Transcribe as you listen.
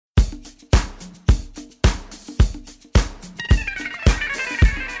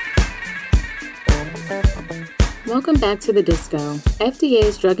Welcome back to the Disco,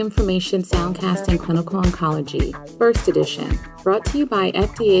 FDA's Drug Information Soundcast in Clinical Oncology, First Edition, brought to you by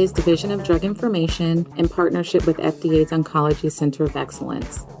FDA's Division of Drug Information in partnership with FDA's Oncology Center of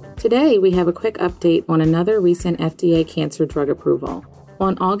Excellence. Today, we have a quick update on another recent FDA cancer drug approval.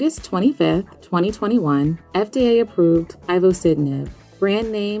 On August 25th, 2021, FDA approved ivosidenib,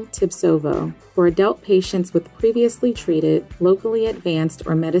 brand name Tibsovo, for adult patients with previously treated locally advanced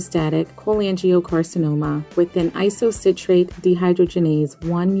or metastatic cholangiocarcinoma with an isocitrate dehydrogenase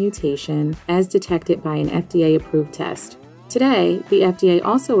 1 mutation as detected by an FDA-approved test. Today, the FDA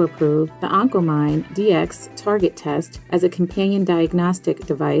also approved the Oncomine DX Target Test as a companion diagnostic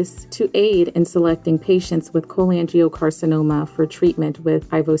device to aid in selecting patients with cholangiocarcinoma for treatment with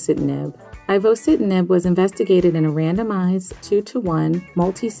ivosidenib. Ivosidenib was investigated in a randomized 2-to-1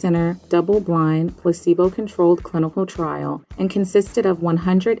 multi-center double-blind placebo-controlled clinical trial and consisted of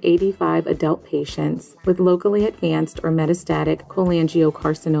 185 adult patients with locally advanced or metastatic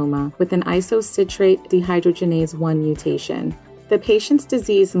cholangiocarcinoma with an isocitrate dehydrogenase 1 mutation. The patient's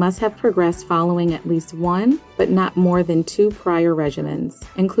disease must have progressed following at least one, but not more than 2 prior regimens,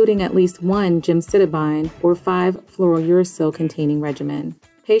 including at least 1 gemcitabine or 5-fluorouracil-containing regimen.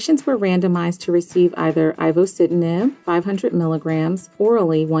 Patients were randomized to receive either ivosidenib, 500 milligrams,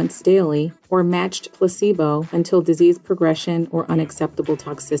 orally once daily, or matched placebo until disease progression or unacceptable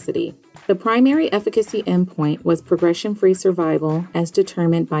toxicity. The primary efficacy endpoint was progression-free survival as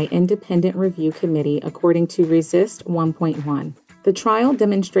determined by independent review committee according to RECIST 1.1. The trial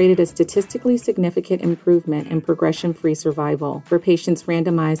demonstrated a statistically significant improvement in progression-free survival for patients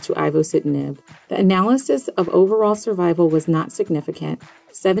randomized to ivosidenib. The analysis of overall survival was not significant.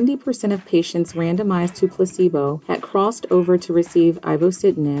 70% of patients randomized to placebo had crossed over to receive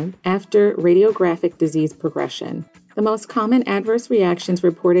ivosidenib after radiographic disease progression. The most common adverse reactions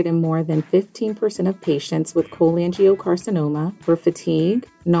reported in more than 15% of patients with cholangiocarcinoma were fatigue,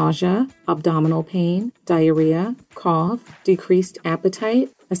 nausea, abdominal pain, diarrhea, cough, decreased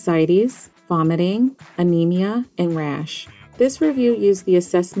appetite, ascites, vomiting, anemia, and rash. This review used the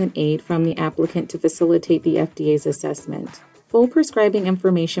assessment aid from the applicant to facilitate the FDA's assessment. Full prescribing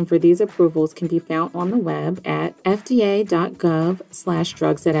information for these approvals can be found on the web at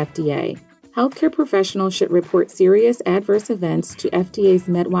fda.gov/drugs@FDA. Healthcare professionals should report serious adverse events to FDA's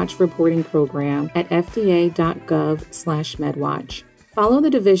MedWatch reporting program at fda.gov/medwatch. Follow the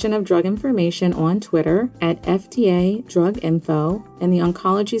Division of Drug Information on Twitter at FDA Drug Info and the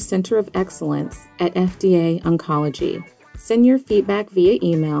Oncology Center of Excellence at FDA Oncology. Send your feedback via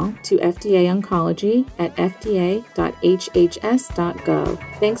email to fdaoncology@fda.hhs.gov.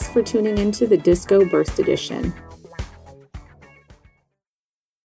 Thanks for tuning into the Disco Burst Edition.